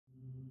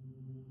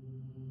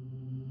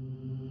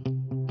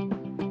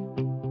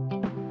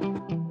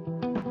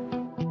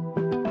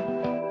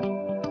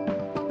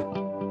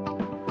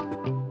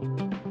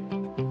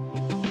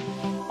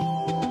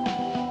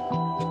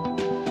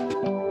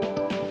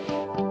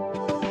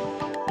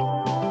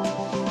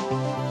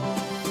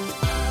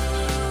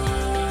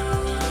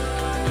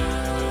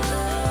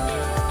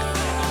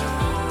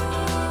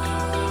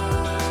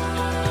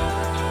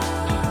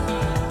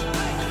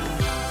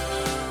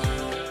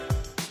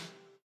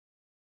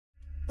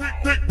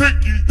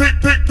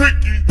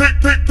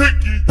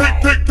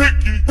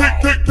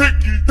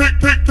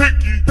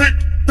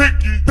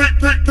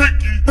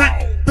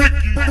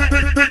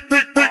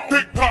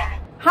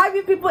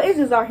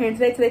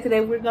and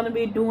today we're gonna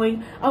be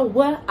doing a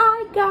what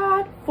I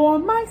got for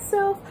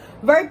myself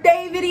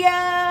birthday video.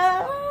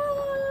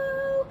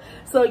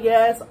 So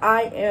yes,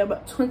 I am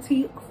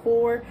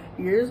 24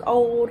 years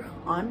old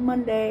on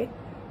Monday,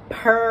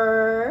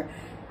 per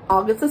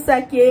August the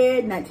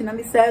 2nd,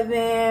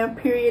 1997,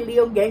 period,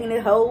 Leo ganging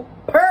it hoe,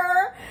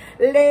 per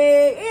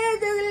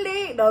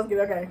leg. No,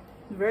 okay.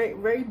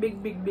 Very big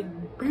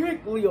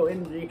Leo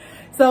energy.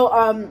 So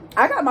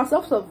I got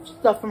myself some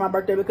stuff for my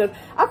birthday because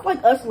I feel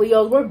like us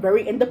Leos, we're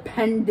very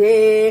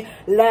independent.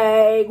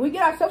 Like, we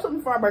get ourselves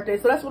something for our birthday.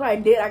 So that's what I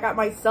did. I got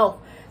myself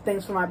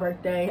things for my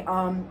birthday.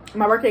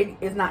 My birthday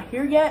is not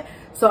here yet,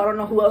 so I don't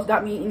know who else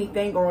got me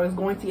anything or is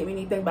going to get me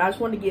anything, but I just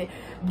wanted to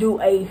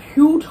do a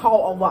huge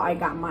haul of what I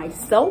got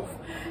myself.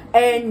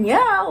 And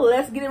yeah,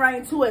 let's get right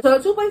into it. So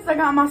the two places I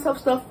got myself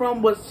stuff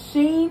from was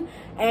Shein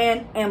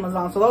and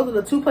Amazon. So those are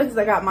the two places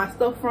I got my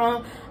stuff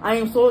from. I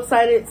am so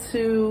excited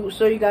to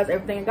show you guys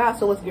everything I got,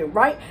 so let's get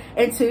right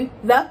into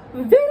the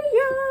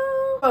video.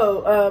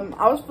 So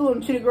I was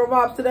feeling chitty girl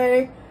vibes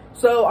today,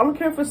 so I don't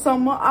care if it's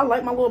summer. I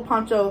like my little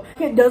poncho.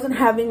 It doesn't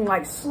have any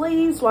like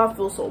sleeves, so I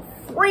feel so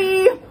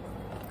free.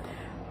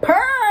 Pearly,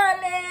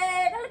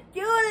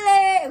 cute.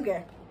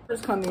 Okay,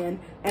 just come in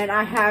and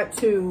I had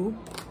to.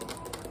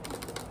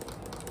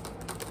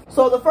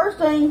 So the first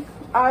thing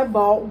I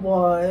bought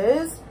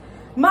was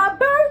my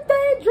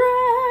birthday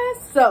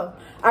dress. So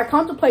I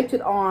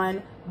contemplated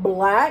on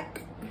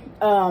black,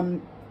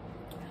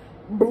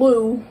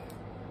 blue,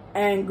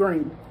 and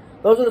green.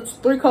 Those are the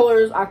three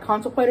colors I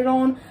contemplated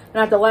on,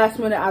 and at the last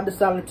minute I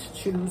decided to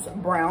choose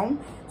brown.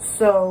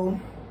 So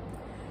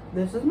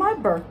this is my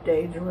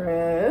birthday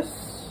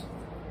dress,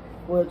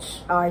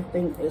 which I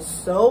think is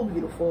so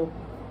beautiful.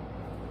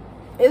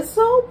 It's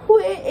so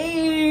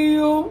pretty,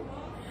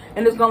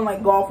 and it's gonna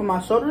like go off of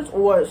my shoulders,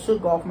 or it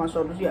should go off my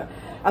shoulders. Yeah,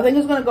 I think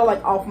it's gonna go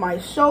like off my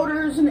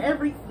shoulders and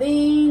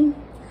everything.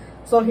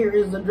 So here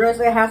is the dress.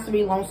 It has to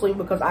be long sleeve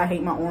because I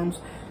hate my arms.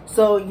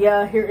 So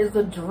yeah, here is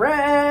the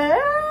dress.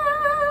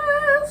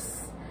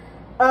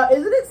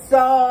 Isn't it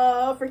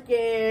so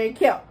freaking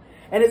cute?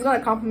 And it's gonna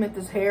complement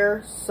this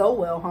hair so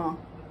well, huh?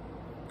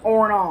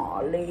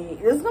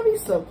 It's gonna be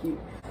so cute.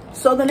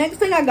 So the next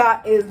thing I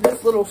got is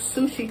this little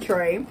sushi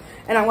tray,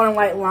 and I want to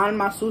like line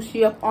my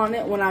sushi up on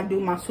it when I do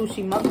my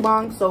sushi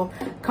mukbang. So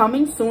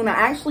coming soon. I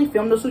actually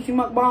filmed a sushi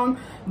mukbang,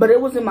 but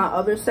it was in my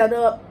other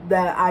setup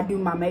that I do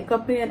my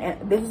makeup in,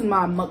 and this is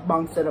my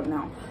mukbang setup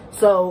now.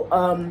 So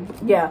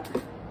yeah,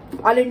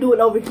 I didn't do it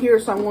over here,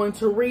 so I'm going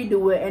to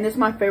redo it, and it's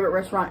my favorite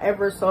restaurant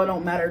ever, so it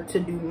don't matter to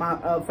do my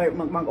favorite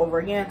mukbang over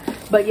again.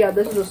 But yeah,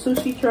 this is a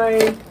sushi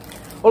tray,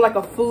 or like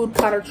a food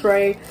platter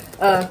tray.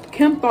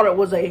 Kim thought it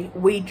was a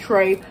weed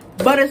tray,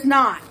 but it's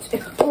not.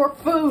 It's for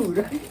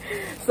food.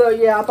 So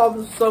yeah, I thought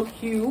this was so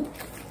cute.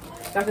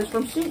 Got this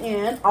from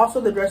Shein.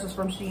 Also, the dress is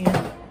from Shein.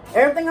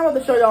 Everything I'm about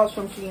to show y'all is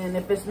from Shein.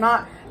 If it's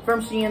not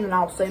from Shein, then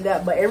I'll say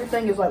that, but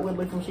everything is like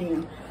literally from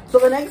Shein. So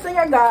the next thing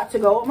I got to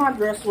go with my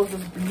dress was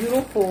this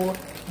beautiful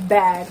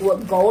bag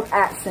with gold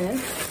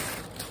accents.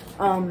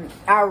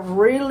 I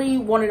really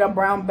wanted a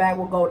brown bag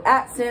with gold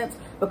accents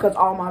because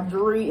all my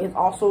jewelry is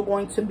also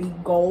going to be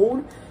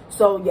gold.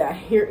 So yeah,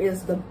 here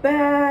is the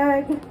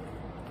bag.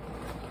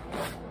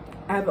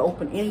 I haven't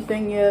opened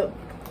anything yet.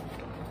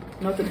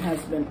 Nothing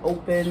has been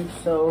opened.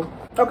 So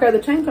okay, the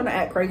chain's gonna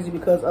act crazy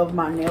because of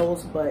my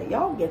nails, but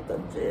y'all get the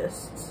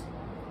gist.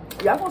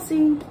 Y'all gonna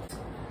see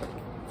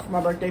my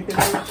birthday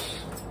pictures.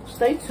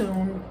 Stay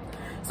tuned.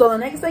 So the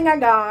next thing I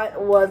got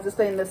was this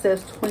thing that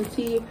says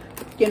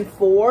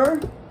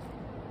 24.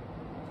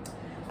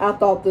 I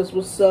thought this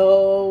was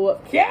so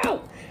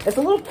cute. It's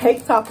a little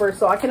cake topper,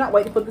 so I cannot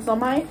wait to put this on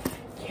my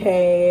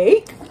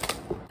cake.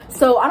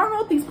 So I don't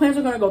know if these plans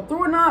are gonna go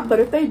through or not, but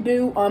if they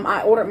do,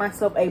 I ordered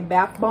myself a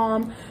bath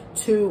bomb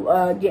to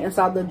get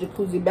inside the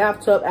jacuzzi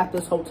bathtub at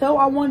this hotel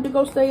I wanted to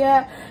go stay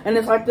at, and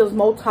it's like this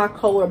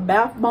multicolored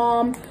bath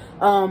bomb.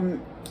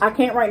 I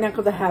can't right now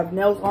because I have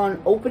nails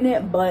on open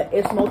it, but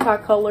it's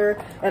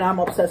multicolored and I'm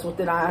obsessed with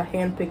it. I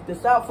handpicked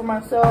this out for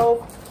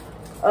myself.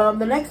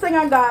 The next thing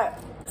I got,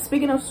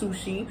 speaking of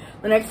sushi,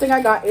 the next thing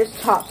I got is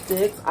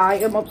chopsticks. I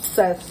am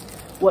obsessed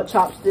with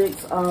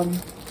chopsticks.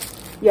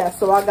 Yeah,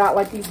 so I got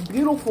like these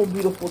beautiful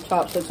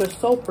chopsticks. They're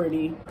so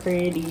pretty.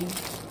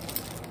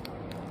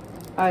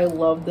 I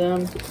love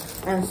them.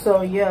 And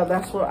so yeah,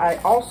 that's what I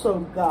also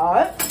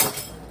got.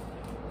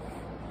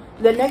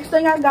 The next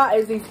thing I got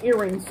is these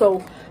earrings.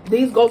 So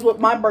these goes with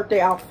my birthday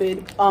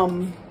outfit.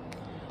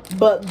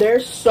 But they're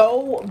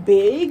so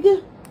big.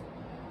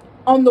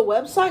 On the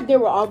website, they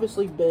were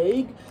obviously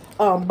big.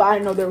 But I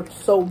didn't know they were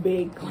so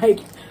big. Like,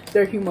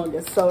 they're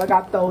humongous. So I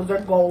got those.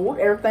 They're gold.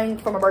 Everything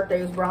for my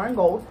birthday is brown and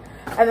gold.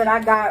 And then I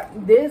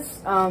got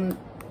this a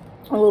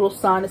little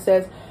sign that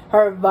says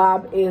her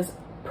vibe is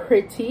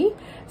pretty.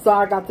 So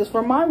I got this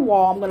for my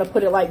wall. I'm going to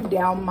put it like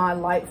down my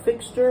light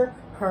fixture.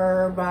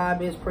 Her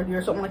vibe is pretty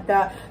or something like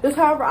that. This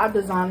however I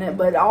designed it,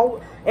 but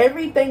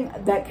everything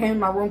that came in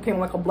my room came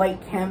like a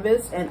blank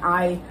canvas, and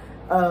I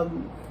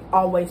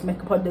always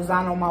make a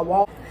design on my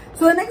wall.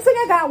 So the next thing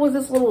I got was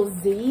this little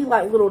Z,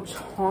 like little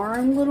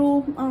charm,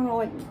 little, I don't know,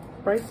 like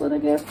bracelet, I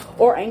guess,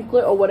 or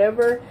anklet or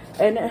whatever,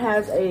 and it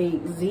has a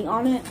Z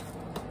on it.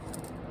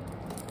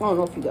 I don't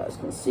know if you guys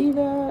can see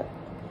that,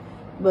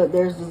 but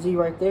there's the Z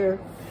right there.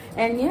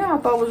 And yeah, I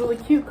thought it was really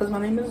cute because my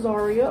name is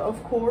Zaria,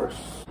 of course.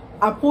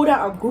 I pulled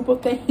out a group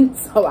of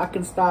things so I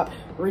can stop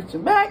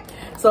reaching back.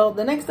 So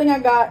the next thing I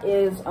got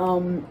is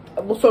so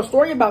a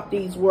story about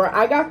these, where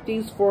I got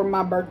these for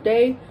my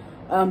birthday,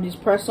 these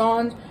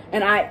press-ons,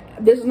 and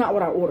this is not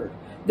what I ordered.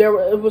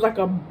 It was like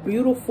a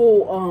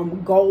beautiful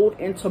gold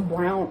into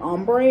brown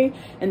ombre,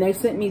 and they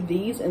sent me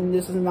these, and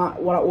this is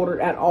not what I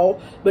ordered at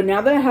all. But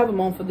now that I have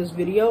them on for this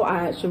video,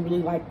 I actually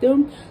really like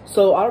them.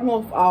 So I don't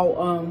know if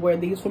I'll wear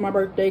these for my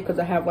birthday, because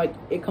I have like,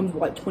 it comes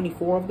with like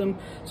 24 of them.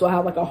 So I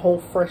have like a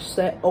whole fresh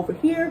set over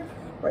here,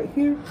 right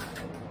here,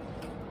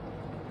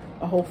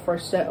 a whole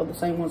fresh set of the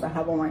same ones I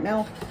have on right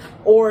now.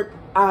 Or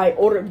I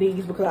ordered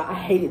these because I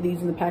hated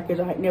these in the package.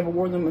 I had never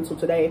worn them until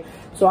today.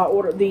 So I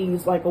ordered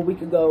these like a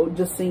week ago,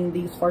 just seeing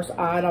these first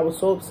eyed. I was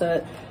so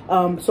upset.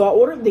 So I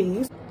ordered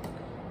these,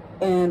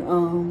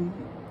 and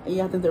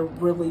yeah, I think they're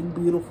really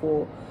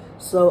beautiful.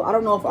 So I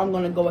don't know if I'm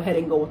going to go ahead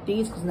and go with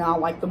these because now I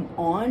like them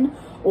on,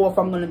 or if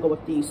I'm going to go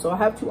with these. So I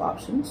have two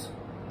options.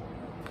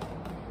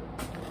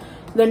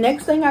 The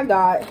next thing I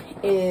got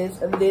is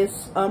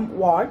this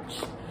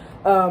watch.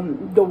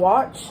 The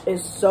watch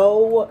is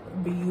so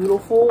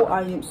beautiful.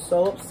 I am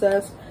so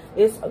obsessed.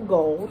 It's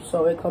gold,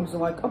 so it comes in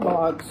like a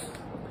box,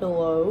 a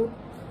pillow,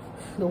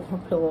 the little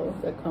pillow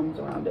that comes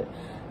around it,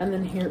 and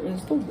then here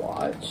is the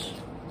watch.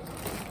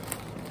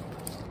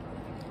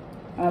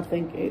 I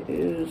think it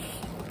is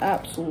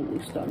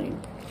absolutely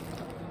stunning,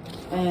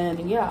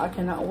 and yeah, I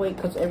cannot wait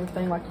because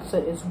everything, like I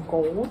said, is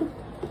gold.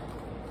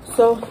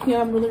 So yeah,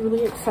 I'm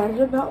really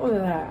excited about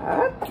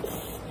that.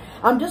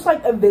 I'm just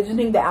like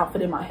envisioning the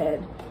outfit in my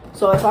head.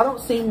 So if I don't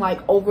seem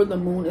like over the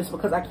moon, it's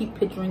because I keep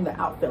picturing the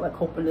outfit, like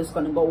hoping it's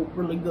gonna go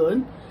really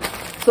good.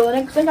 So the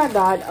next thing I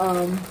got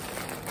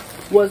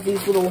was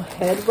these little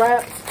head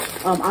wraps.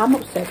 I'm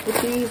obsessed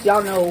with these.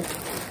 Y'all know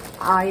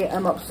I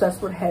am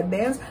obsessed with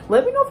headbands.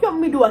 Let me know if y'all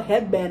want me to do a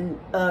headband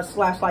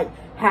slash like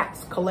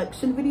hats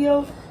collection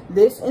video.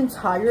 This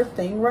entire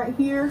thing right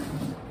here,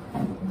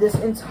 this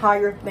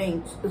entire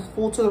thing is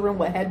full to the rim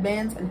with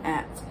headbands and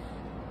hats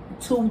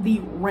to the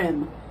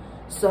rim.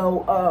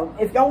 So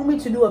if y'all want me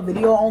to do a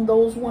video on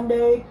those one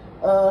day,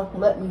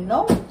 let me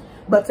know.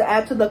 But to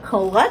add to the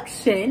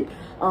collection,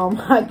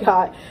 I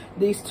got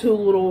these two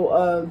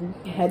little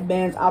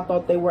headbands. I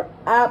thought they were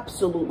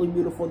absolutely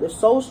beautiful. They're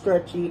so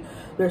stretchy,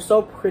 they're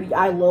so pretty.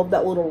 I love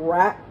that little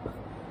wrap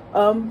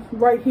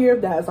right here.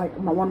 That is like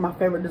one of my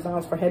favorite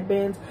designs for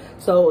headbands.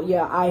 So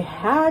yeah, I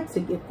had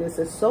to get this.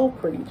 It's so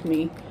pretty to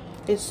me.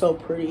 It's so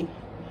pretty.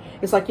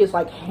 It's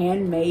like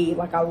handmade.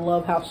 Like, I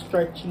love how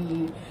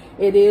stretchy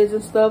it is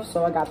and stuff.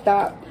 So I got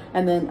that,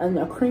 and then in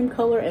a cream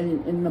color,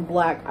 and in the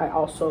black, I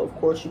also, of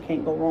course, you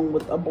can't go wrong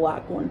with a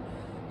black one.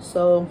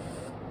 So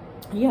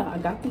yeah, I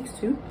got these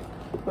two.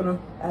 I'm gonna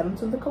add them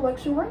to the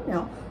collection right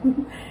now.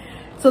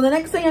 So the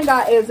next thing I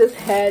got is this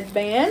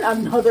headband,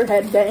 another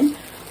headband,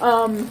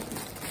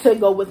 to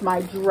go with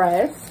my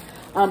dress.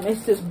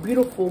 It's this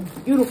beautiful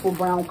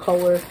brown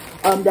color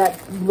that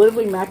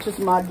literally matches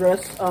my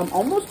dress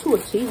almost to a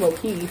T,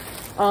 low-key.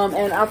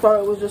 And I thought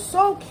it was just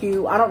so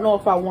cute. I don't know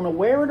if I want to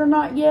wear it or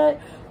not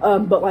yet,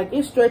 but like,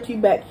 it's stretchy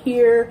back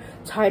here,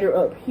 tighter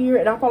up here,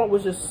 and I thought it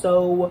was just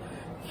so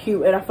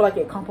cute, and I feel like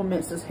it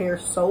complements his hair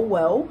so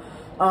well.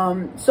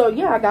 So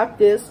yeah, I got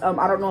this.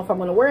 I don't know if I'm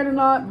going to wear it or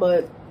not,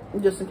 but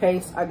just in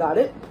case, I got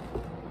it.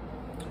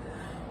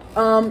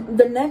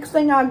 The next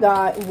thing I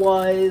got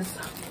was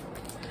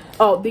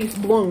these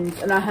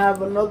balloons, and I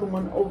have another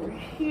one over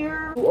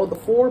here, 2 of the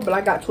 4, but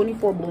I got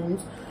 24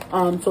 balloons.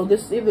 So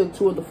this is either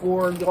 2 of the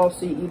 4. Y'all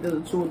see either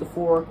the 2 of the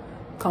 4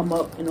 come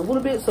up in a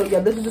little bit. So yeah,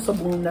 this is just a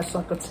balloon that's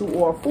like a 2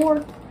 or a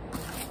 4.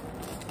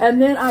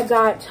 And then I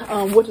got,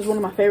 which is one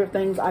of my favorite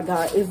things I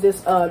got, is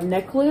this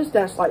necklace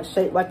that's like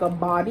shaped like a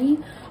body.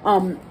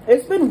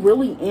 It's been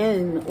really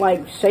in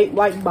like shaped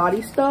like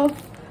body stuff.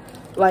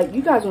 Like,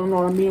 you guys don't know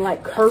what I mean,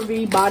 like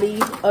curvy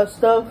body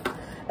stuff.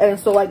 And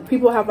so like,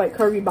 people have like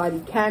curvy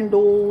body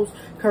candles,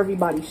 curvy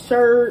body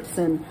shirts,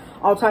 and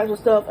all types of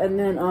stuff. And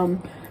then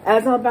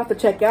as I'm about to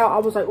check out, I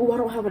was like, oh, I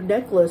don't have a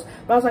necklace.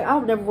 But I was like,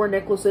 I'll never wear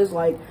necklaces.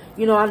 Like,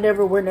 you know, I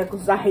never wear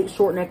necklaces. I hate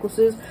short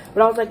necklaces.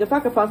 But I was like, if I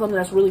could find something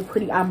that's really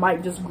pretty, I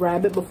might just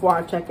grab it before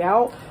I check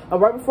out.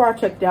 Right before I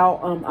checked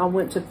out, I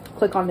went to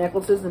click on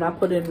necklaces, and I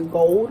put in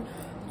gold.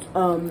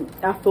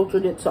 I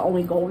filtered it to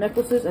only gold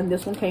necklaces, and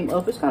this one came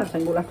up. It's kind of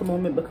tangled at the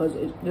moment because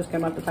it just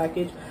came out the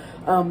package.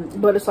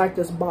 But it's like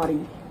this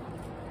body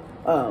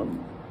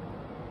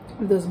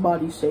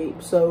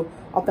shape. So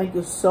I think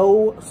it's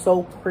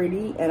so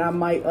pretty, and I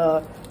might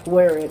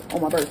wear it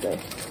on my birthday.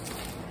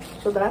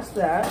 So that's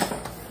that.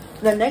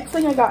 The next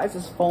thing I got is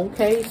this phone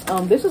case.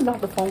 This is not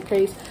the phone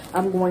case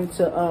I'm going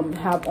to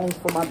have on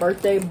for my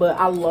birthday, but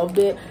I loved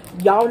it.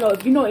 Y'all know,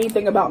 if you know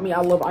anything about me, I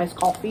love iced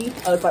coffee.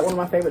 It's like one of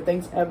my favorite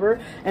things ever.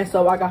 And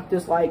so I got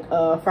this like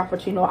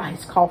frappuccino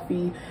iced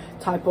coffee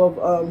type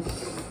of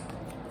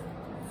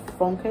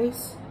phone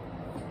case.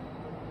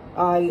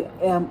 I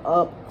am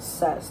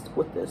obsessed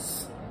with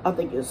this. I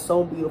think it's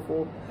so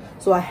beautiful.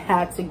 So I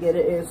had to get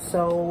it. It's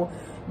so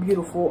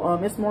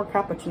beautiful. It's more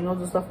cappuccinos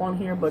and stuff on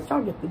here, but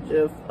y'all get the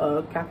gist.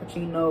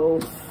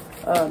 Cappuccino,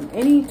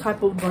 any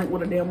type of drink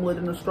with a damn lid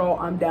and a straw,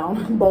 I'm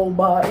down.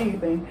 Boba,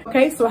 anything.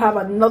 Okay, so I have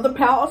another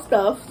pile of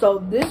stuff. So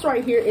this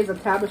right here is a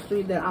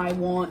tapestry that I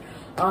want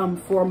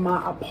for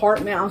my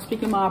apartment. I'm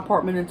speaking my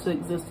apartment into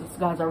existence,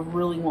 guys. I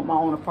really want my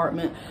own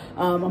apartment.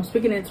 I'm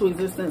speaking into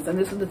existence, and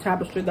this is the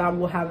tapestry that I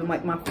will have in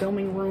like my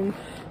filming room.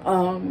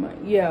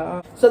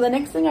 Yeah, so the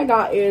next thing I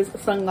got is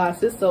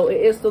sunglasses. So it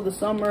is still the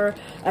summer,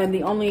 and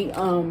the only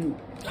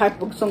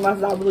type of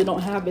sunglasses I really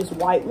don't have is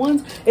white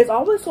ones. It's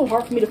always so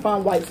hard for me to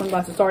find white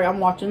sunglasses. Sorry, I'm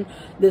watching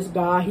this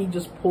guy. He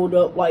just pulled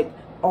up like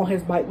on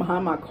his bike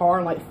behind my car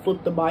and like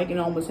flipped the bike and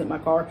almost hit my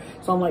car.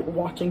 So I'm like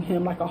watching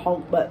him like a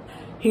hawk, but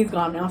he's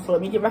gone now, so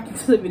let me get back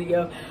into the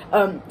video.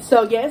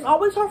 So yeah, it's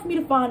always hard for me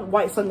to find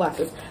white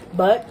sunglasses,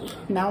 but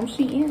now I'm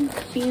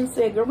Shein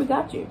said, girl, we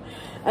got you.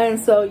 And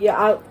so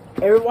yeah,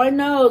 everyone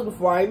knows,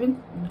 before I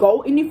even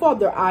go any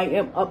further, I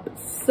am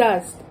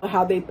obsessed with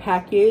how they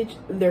package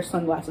their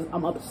sunglasses.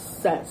 I'm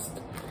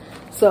obsessed.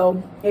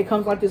 So it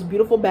comes like this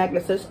beautiful bag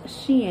that says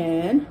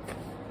Shein.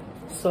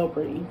 So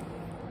pretty.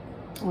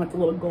 I like the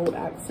little gold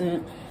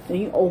accent. Then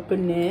you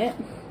open it,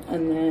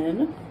 and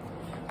then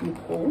you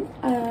pull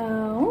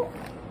out.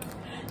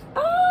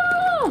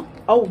 Ah!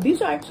 Oh,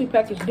 these are actually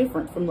packaged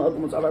different from the other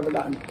ones I've ever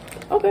gotten.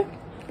 Okay.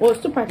 Well,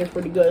 it's still packaged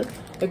pretty good.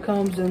 It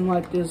comes in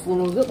like this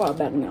little Ziploc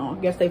bag now.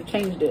 I guess they've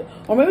changed it.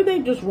 Or maybe they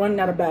just run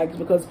out of bags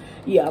because,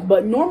 yeah.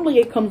 But normally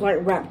it comes like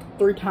wrapped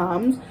 3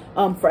 times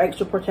for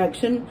extra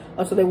protection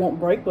so they won't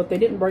break. But they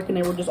didn't break, and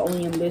they were just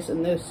only in this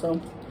and this.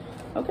 So,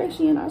 okay,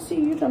 Shein, I see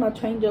you trying to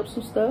change up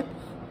some stuff.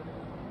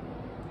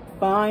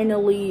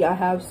 Finally, I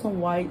have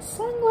some white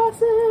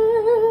sunglasses.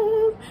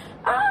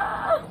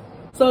 Ah!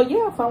 So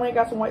yeah, finally I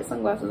got some white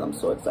sunglasses. I'm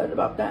so excited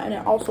about that. And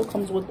it also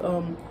comes with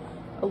a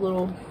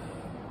little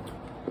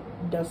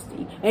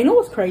dusty. And you know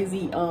what's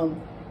crazy?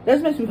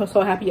 That makes me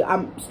so happy.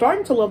 I'm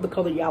starting to love the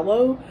color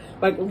yellow.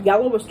 Like,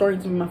 yellow is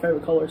starting to be my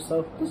favorite color,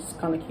 so this is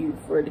kind of cute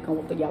for it to come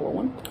with the yellow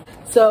one.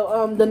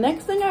 So the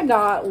next thing I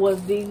got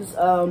was these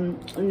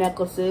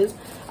necklaces.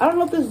 I don't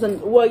know if this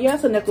is well, yeah,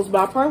 it's a necklace,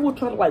 but I probably will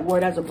try to like wear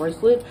it as a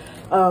bracelet.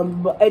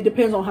 But it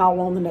depends on how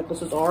long the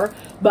necklaces are.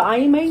 But I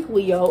am a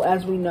Leo,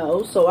 as we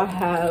know, so I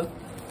have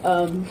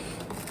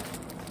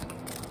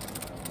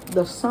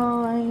the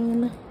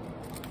sign,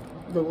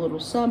 the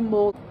little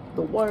symbol,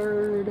 the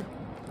word.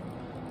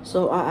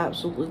 So I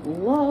absolutely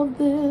love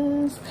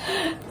this.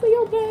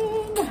 Leo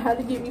gang, I had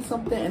to give me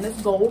something, and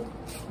it's gold,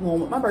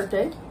 one with my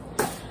birthday.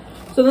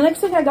 So the next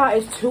thing I got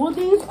is 2 of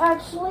these,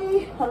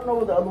 actually. I don't know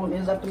what the other one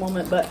is at the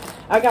moment, but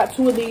I got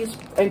 2 of these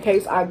in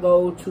case I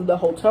go to the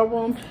hotel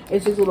room.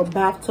 It's these little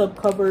bathtub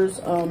covers,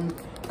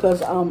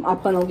 because I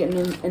plan on getting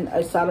in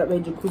a side of a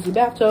jacuzzi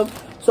bathtub.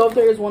 So if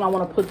there is one, I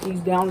want to put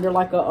these down. They're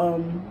like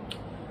a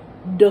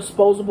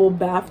disposable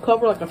bath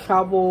cover, like a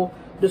travel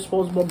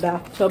disposable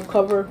bathtub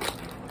cover.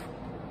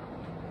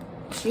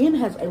 Shein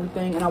has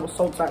everything, and I was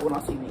so excited when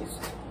I seen these.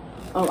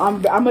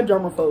 I'm a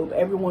germaphobe.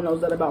 Everyone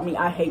knows that about me.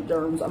 I hate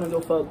germs. I don't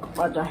give a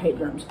fuck. I hate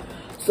germs.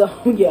 So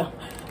yeah,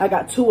 I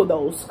got 2 of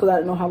those because I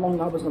didn't know how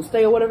long I was gonna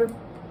stay or whatever.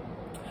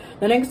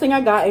 The next thing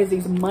I got is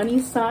these money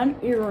sign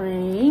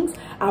earrings.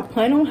 I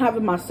plan on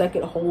having my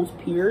second holes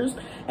pierced,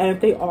 and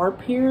if they are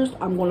pierced,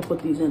 I'm gonna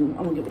put these in.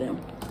 I'm gonna give it in.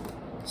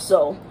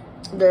 So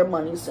they're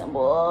money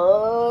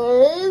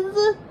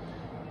symbols.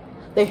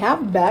 They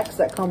have backs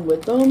that come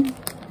with them,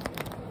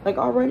 like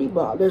already,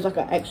 but there's like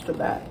an extra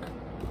back.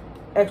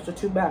 Extra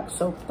 2 backs,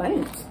 so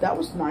thanks. That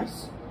was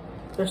nice.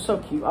 They're so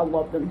cute. I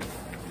love them.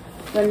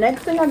 The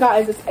next thing I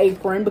got is this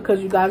apron,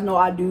 because you guys know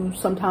I do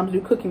sometimes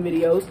do cooking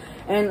videos,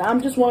 and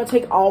I'm just want to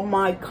take all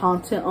my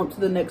content up to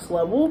the next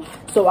level.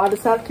 So I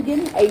decided to get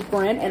an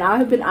apron, and I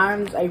have been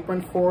ironing this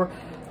apron for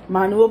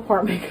my new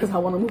apartment because I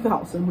want to move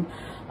out soon.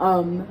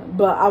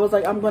 But I was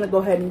like, I'm gonna go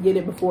ahead and get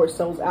it before it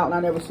sells out and I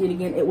never see it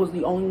again. It was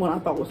the only one I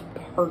thought was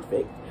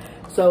perfect,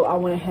 so I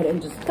went ahead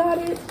and just got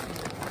it.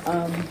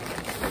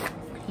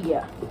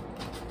 Yeah.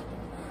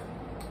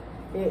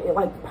 It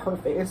like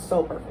perfect. It's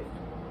so perfect.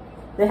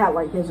 They had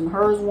like his and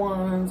hers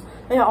ones.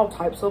 They had all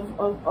types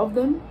of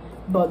them,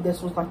 but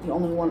this was like the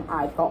only one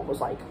I thought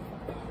was like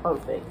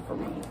perfect for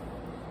me.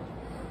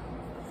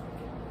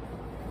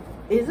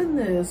 Isn't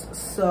this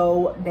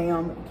so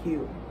damn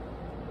cute?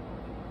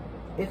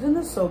 Isn't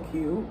this so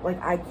cute? Like,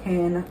 I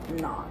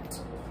cannot.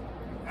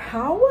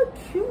 How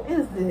cute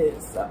is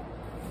this?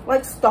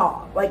 Like,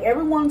 stop. Like,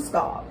 everyone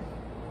stop.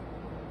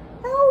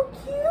 How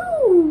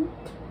cute.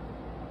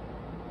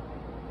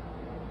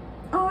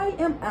 I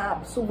am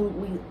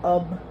absolutely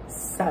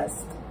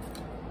obsessed.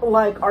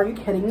 Like, are you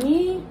kidding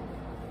me?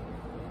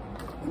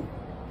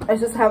 I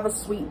just have a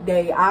sweet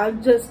day. I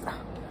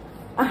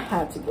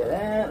had to get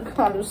it.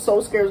 I'm just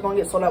so scared it's gonna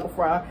get sold out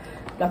before I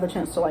got the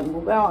chance to like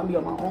move out and be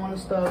on my own and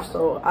stuff.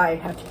 So I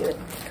had to get it.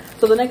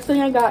 So the next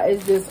thing I got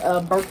is this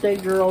birthday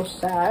girl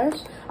sash.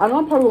 I know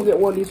I'm probably gonna get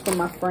one of these from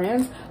my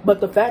friends, but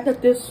the fact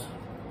that this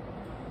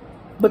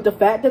But the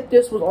fact that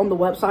this was on the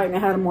website and it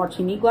had a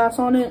martini glass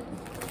on it,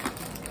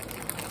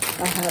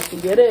 I have to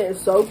get it.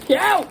 It's so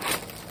cute.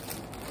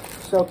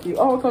 So cute.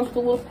 Oh, it comes with a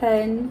little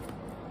pen.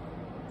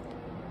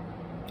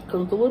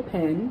 Comes with a little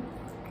pen.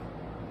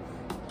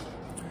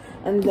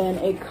 And then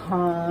it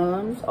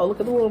comes, oh, look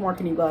at the little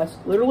martini glass.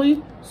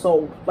 Literally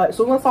sold. Like, as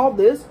soon as I saw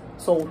this,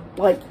 sold.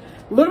 Like,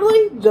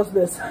 literally just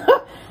this. And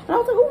I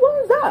was like, oh,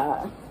 what is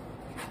that?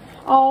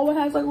 Oh, it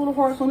has like little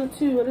hearts on it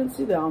too. I didn't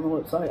see that on the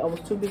website. I was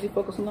too busy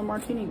focusing on the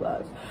martini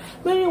glass.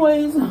 But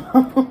anyways,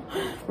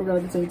 we're going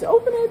to continue to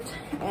open it.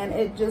 And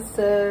it just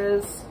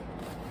says,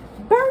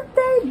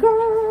 birthday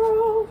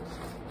girl.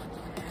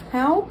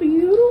 How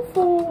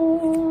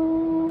beautiful.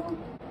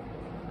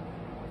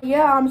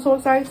 Yeah, I'm so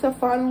excited to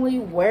finally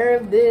wear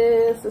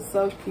this. It's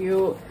so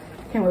cute.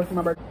 Can't wait for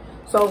my birthday.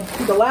 So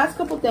the last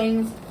couple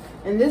things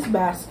in this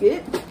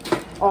basket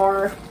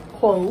are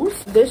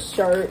clothes. This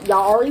shirt,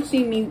 y'all already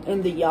seen me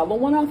in the yellow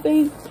one, I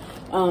think,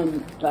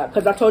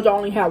 because I told y'all I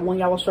only had one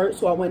yellow shirt,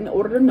 so I went and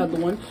ordered another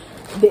one.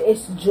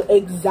 It's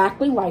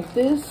exactly like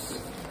this,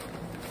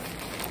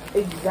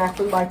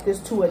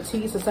 to a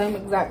T. It's the same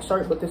exact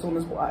shirt, but this one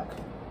is black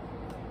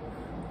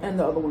and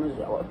the other one is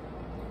yellow.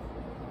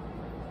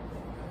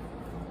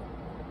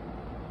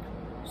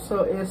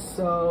 So it's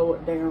so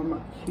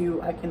damn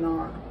cute. I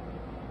cannot.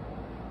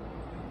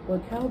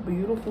 Look how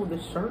beautiful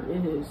this shirt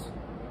is.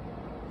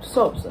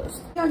 So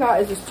obsessed. What I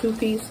got is this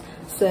two-piece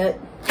set.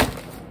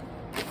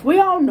 We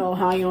all know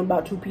how I am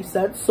about two-piece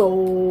sets, so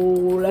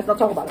let's not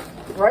talk about it,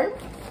 right?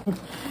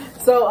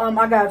 So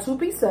I got a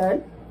two-piece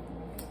set,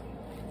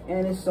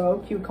 and it's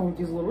so cute. Comes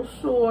with these little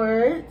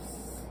shorts,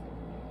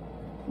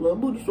 little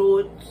booty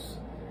shorts,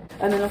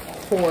 and then of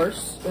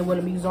course it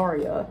wouldn't be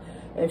Zaria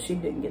if she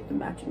didn't get the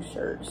matching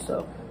shirt.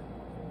 So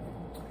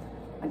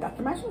I got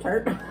the matching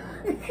shirt.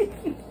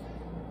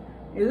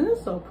 Isn't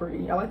it so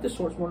pretty? I like the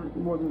shorts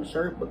more than the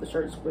shirt, but the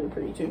shirt's really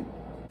pretty too.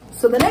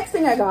 So the next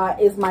thing I got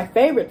is my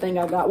favorite thing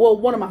I got. Well,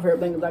 one of my favorite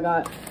things I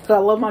got, because I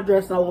love my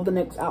dress and I love the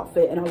next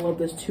outfit and I love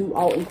this too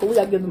all equally.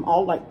 I give them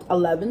all like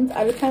 11s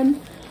out of 10.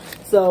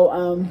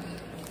 So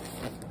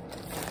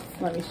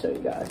let me show you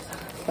guys.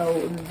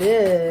 So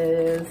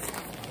this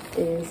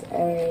is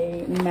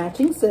a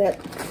matching set.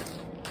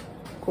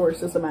 Of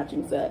course, it's a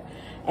matching set,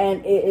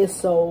 and it is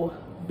so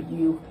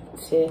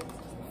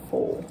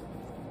beautiful.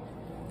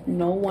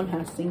 No one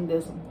has seen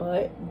this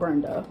but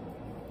Brenda.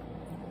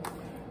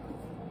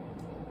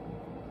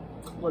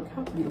 Look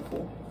how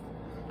beautiful.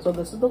 So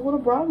this is the little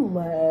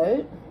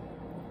bralette.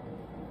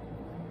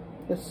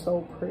 It's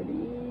so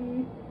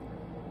pretty.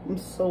 I'm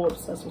so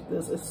obsessed with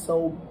this. It's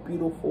so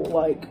beautiful.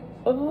 Like,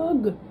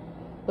 ugh.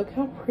 Look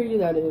how pretty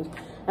that is.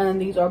 And then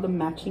these are the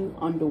matching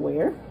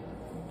underwear.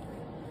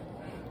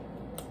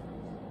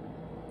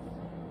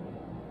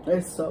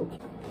 It's so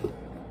cute.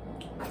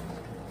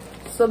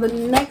 So the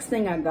next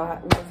thing I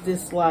got was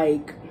this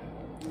like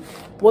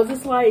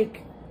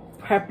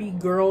preppy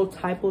girl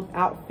type of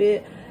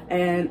outfit,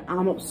 and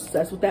I'm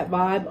obsessed with that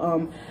vibe.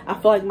 I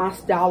feel like my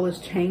style is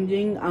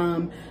changing.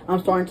 I'm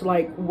starting to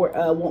like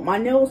want my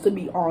nails to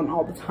be on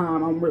all the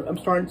time. I'm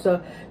starting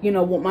to, you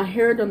know, want my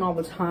hair done all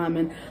the time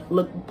and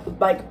look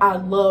like I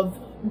love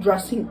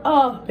dressing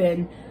up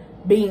and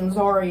being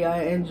Zaria,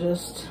 and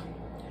just,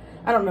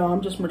 I don't know,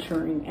 I'm just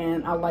maturing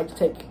and I like to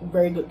take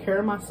very good care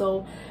of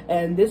myself,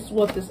 and this is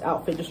what this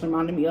outfit just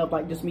reminded me of,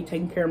 like just me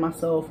taking care of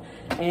myself.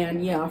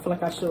 And yeah, I feel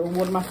like I should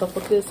reward myself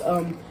with this.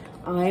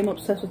 I am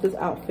obsessed with this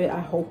outfit.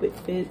 I hope it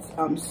fits.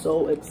 I'm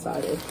so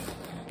excited.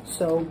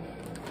 So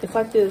it's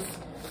like this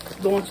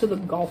going to the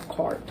golf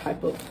cart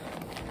type of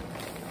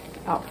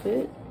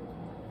outfit.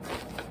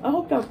 I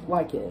hope y'all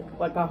like it.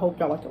 Like, I hope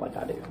y'all like it like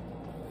I do.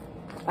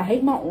 I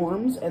hate my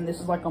arms, and this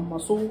is like a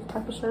muscle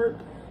type of shirt,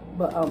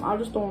 but I'll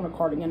just throw on a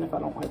cardigan if I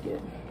don't like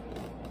it.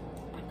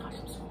 Oh my gosh,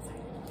 I'm so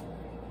excited.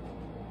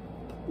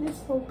 It's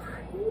so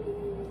pretty.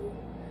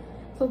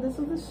 So this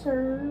is the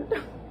shirt.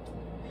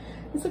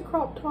 It's a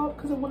crop top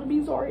because it wouldn't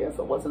be Zaria if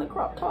it wasn't a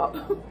crop top.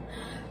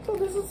 So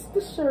this is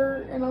the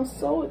shirt, and I'm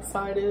so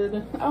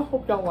excited. I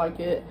hope y'all like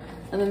it.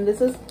 And then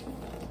this is,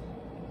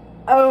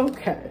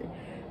 okay,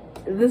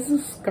 this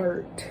is a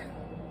skirt.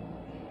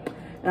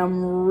 And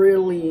I'm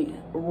really,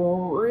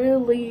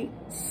 really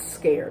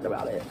scared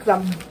about it.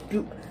 Because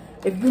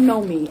if you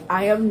know me,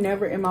 I have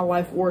never in my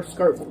life wore a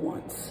skirt but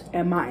once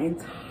in my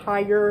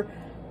entire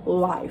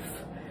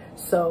life.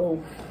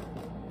 So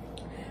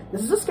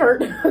this is a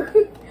skirt.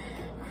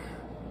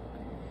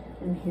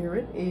 And here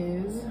it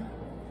is.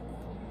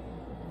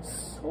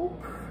 So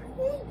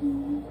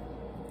pretty.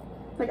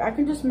 Like, I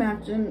can just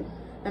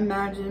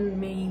imagine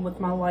me with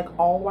my like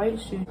all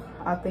white shoes.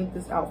 I think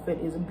this outfit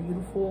is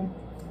beautiful.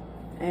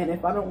 And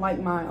if I don't like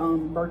my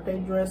birthday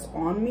dress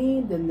on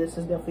me, then this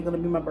is definitely gonna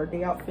be my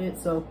birthday outfit.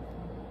 So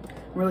I'm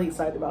really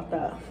excited about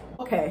that.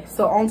 Okay,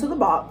 so onto the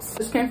box.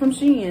 This came from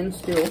Shein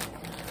still.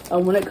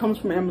 When it comes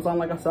from Amazon,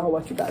 like I said, I'll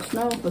let you guys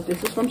know. But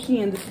this is from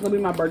Shein. This is gonna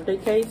be my birthday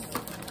case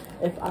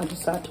if I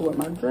decide to wear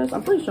my dress.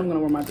 I'm pretty sure I'm gonna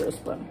wear my dress,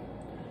 but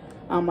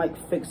I'm like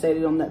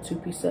fixated on that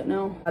two-piece set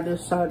now. I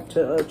decided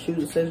to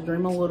choose, it says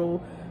dream a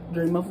little,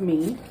 dream of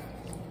me.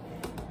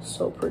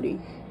 So pretty.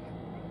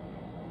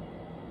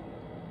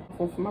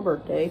 For my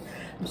birthday.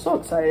 I'm so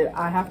excited.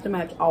 I have to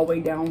match all the way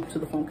down to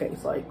the phone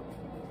case. Like,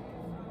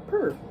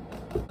 purr.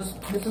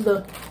 This is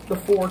the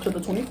 4 to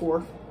the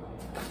 24.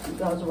 You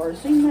guys have already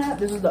seen that.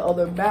 This is the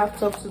other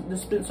bathtub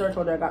dispenser. I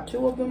told you I got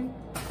 2 of them.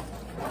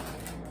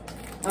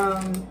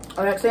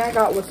 The next thing I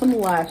got was some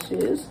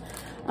lashes.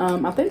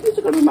 I think these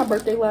are gonna be my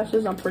birthday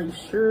lashes. I'm pretty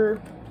sure.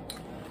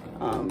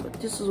 But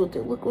this is what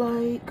they look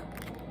like.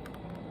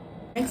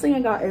 Next thing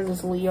I got is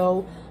this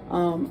Leo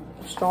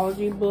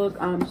astrology book.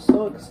 I'm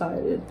so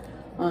excited.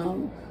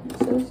 It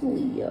says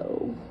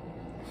Leo.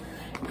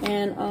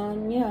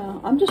 And yeah,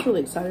 I'm just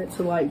really excited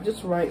to like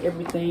just write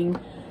everything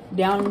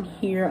down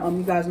here.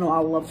 You guys know I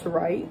love to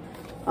write.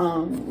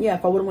 Yeah,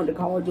 if I would have went to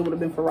college, it would have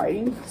been for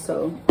writing.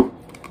 So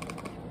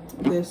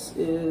this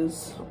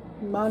is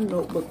my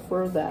notebook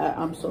for that.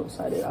 I'm so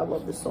excited. I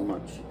love this so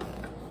much.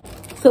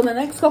 So the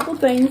next couple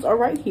things are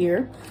right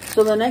here.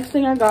 So the next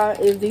thing I got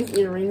is these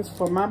earrings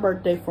for my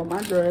birthday for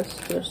my dress.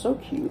 They're so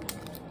cute.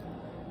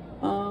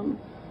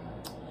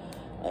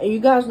 You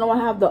guys know I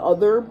have the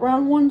other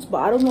brown ones,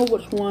 but I don't know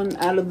which one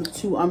out of the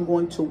 2 I'm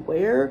going to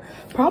wear.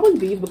 Probably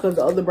these, because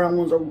the other brown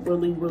ones are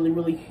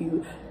really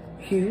huge.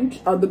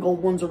 The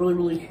gold ones are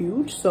really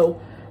huge. So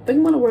I think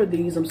I'm gonna wear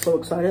these. I'm so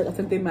excited. I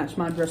think they match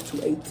my dress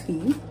to a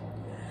T.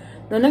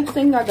 The next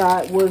thing I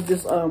got was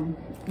this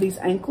these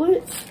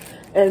anklets,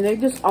 and they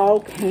just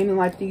all came in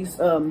like these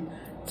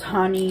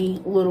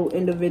tiny little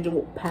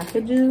individual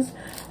packages,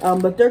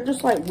 but they're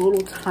just like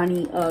little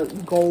tiny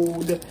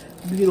gold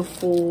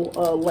beautiful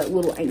like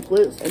little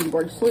anklets and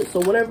bracelets. So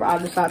whatever I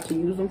decide to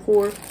use them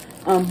for,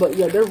 but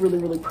yeah, they're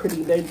really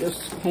pretty. They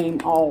just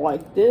came all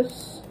like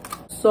this.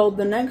 So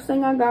the next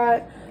thing I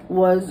got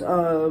was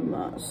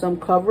some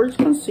coverage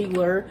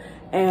concealer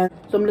and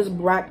some of this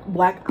black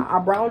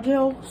eyebrow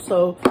gel.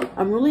 So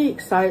I'm really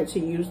excited to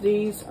use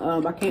these.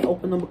 I can't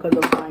open them because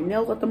of my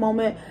nails at the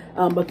moment,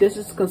 but this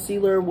is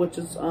concealer, which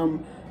is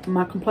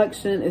my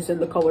complexion. Is in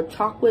the color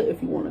chocolate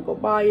if you want to go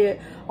buy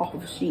it off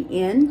of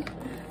Shein.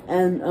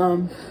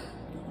 And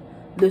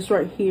this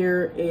right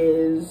here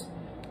is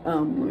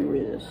let me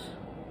read this.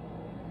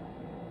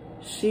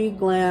 She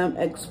Glam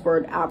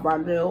Expert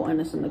Eyebrow Gel,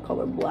 and it's in the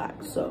color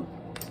black. So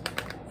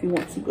if you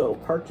want to go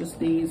purchase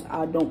these,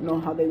 I don't know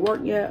how they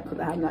work yet because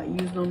I have not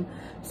used them.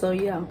 So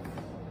yeah,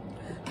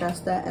 that's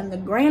that. And the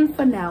grand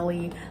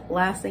finale,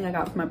 last thing I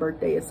got for my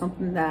birthday, is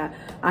something that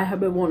I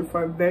have been wanting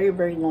for a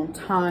very long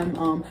time,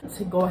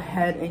 to go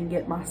ahead and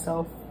get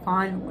myself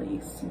finally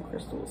some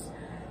crystals.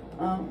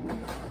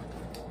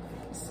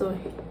 So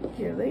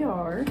here they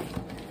are.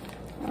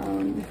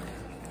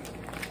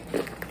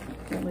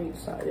 Really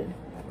excited.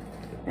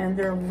 And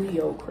they're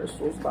Leo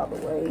crystals, by the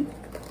way,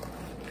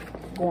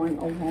 going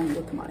along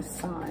with my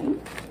sign.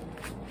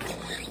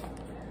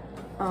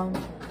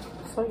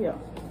 So yeah,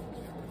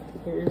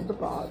 here's the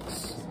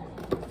box.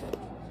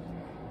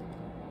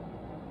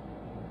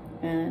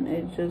 And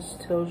it just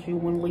tells you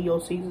when Leo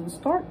season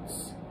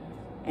starts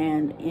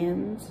and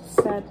ends,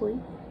 sadly.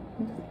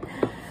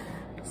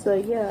 So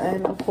yeah,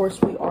 and of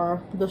course we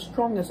are the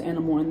strongest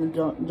animal in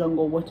the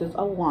jungle, which is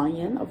a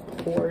lion, of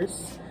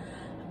course.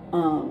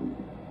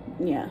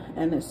 Yeah,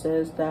 and it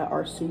says that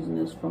our season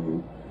is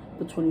from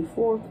the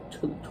 24th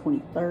to the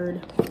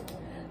 23rd.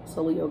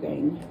 So Leo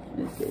gang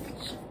is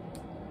it.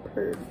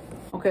 Purr.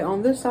 Okay,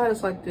 on this side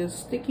it's like this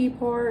sticky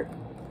part.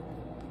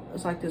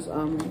 It's like this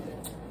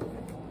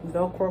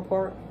Velcro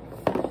part.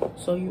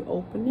 So you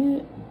open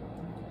it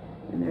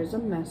and there's a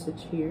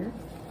message here.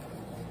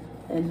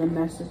 And the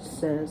message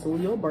says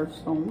Leo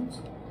birthstones,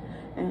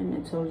 and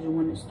it tells you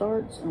when it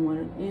starts and when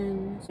it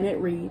ends. And it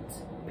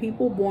reads,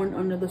 people born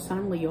under the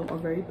sign Leo are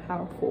very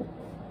powerful,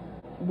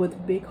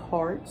 with big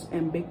hearts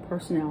and big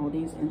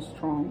personalities and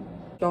strong.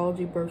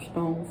 Astrology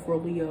birthstone for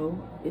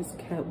Leo is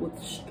kept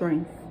with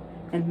strength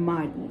and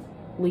mighty,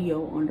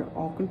 Leo under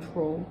all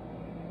control,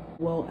 as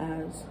well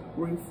as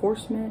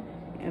reinforcement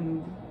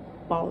and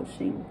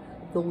abolishing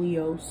the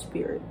Leo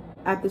spirit.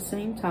 At the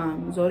same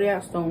time,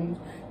 zodiac stones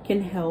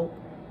can help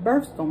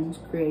birthstones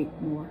create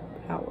more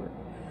power.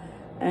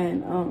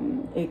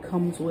 And it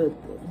comes with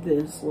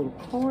this little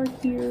card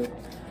here,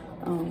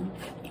 and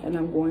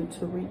I'm going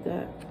to read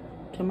that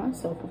to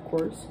myself, of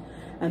course.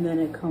 And then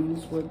it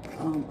comes with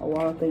a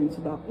lot of things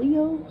about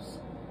Leos,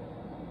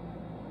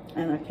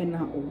 and I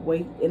cannot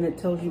wait. And it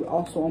tells you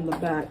also on the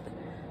back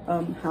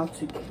how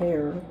to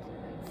care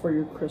for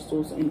your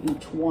crystals in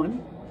each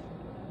one.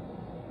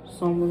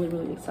 So I'm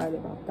really excited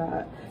about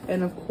that.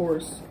 And of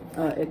course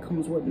it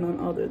comes with none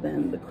other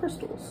than the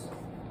crystals.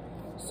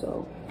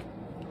 So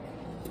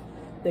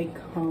they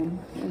come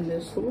in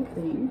this little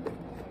thing.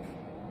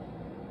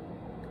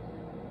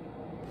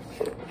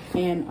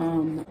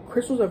 And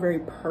crystals are very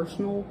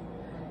personal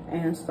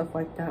and stuff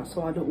like that,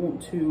 so I don't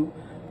want to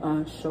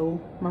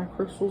show my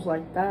crystals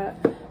like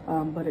that,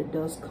 but it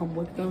does come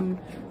with them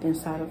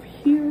inside of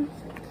here.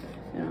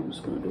 And I'm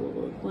just going to do a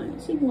little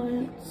glance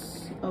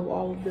of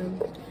all of them.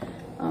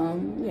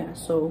 Yeah,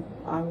 so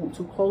I want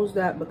to close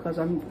that because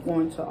I'm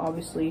going to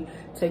obviously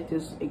take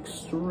this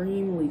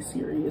extremely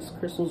serious.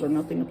 Crystals are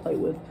nothing to play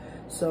with.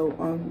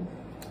 So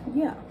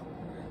yeah,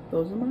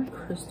 those are my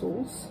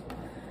crystals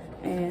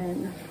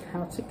and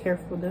how to care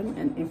for them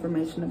and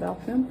information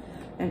about them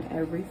and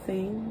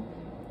everything.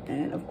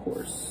 And of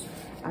course,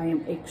 I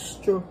am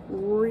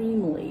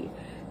extremely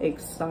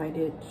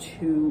excited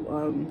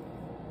to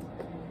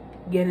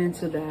get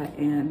into that.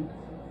 And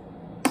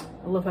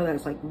I love how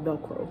that's like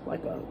Velcro,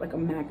 like a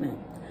magnet.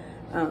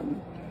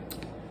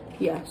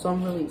 Yeah, so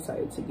I'm really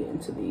excited to get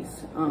into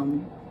these.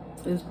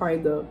 This is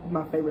probably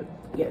my favorite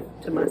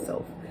gift to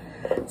myself.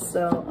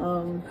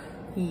 So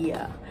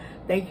yeah,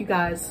 thank you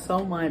guys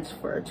so much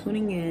for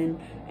tuning in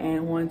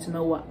and wanting to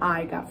know what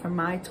I got for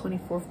my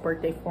 24th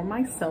birthday for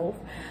myself.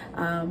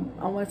 I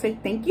want to say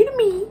thank you to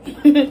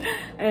me.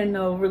 And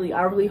really,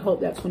 I really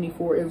hope that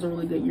 24 is a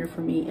really good year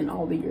for me and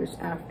all the years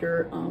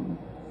after.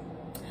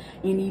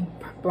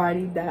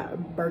 Anybody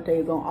that birthday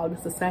is on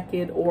August the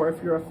 2nd, or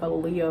if you're a fellow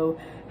Leo,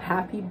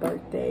 happy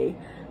birthday.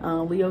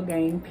 Leo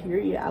gang,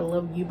 period. I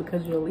love you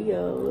because you're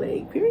Leo,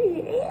 like,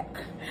 period.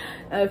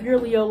 If you're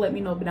Leo, let me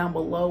know down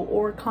below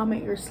or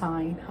comment your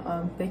sign.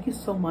 Thank you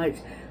so much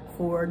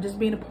for just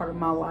being a part of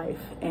my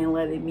life and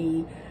letting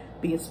me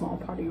be a small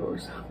part of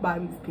yours. Bye,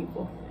 beautiful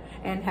people.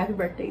 And happy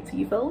birthday to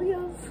you, fellow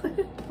Leos.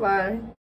 Bye.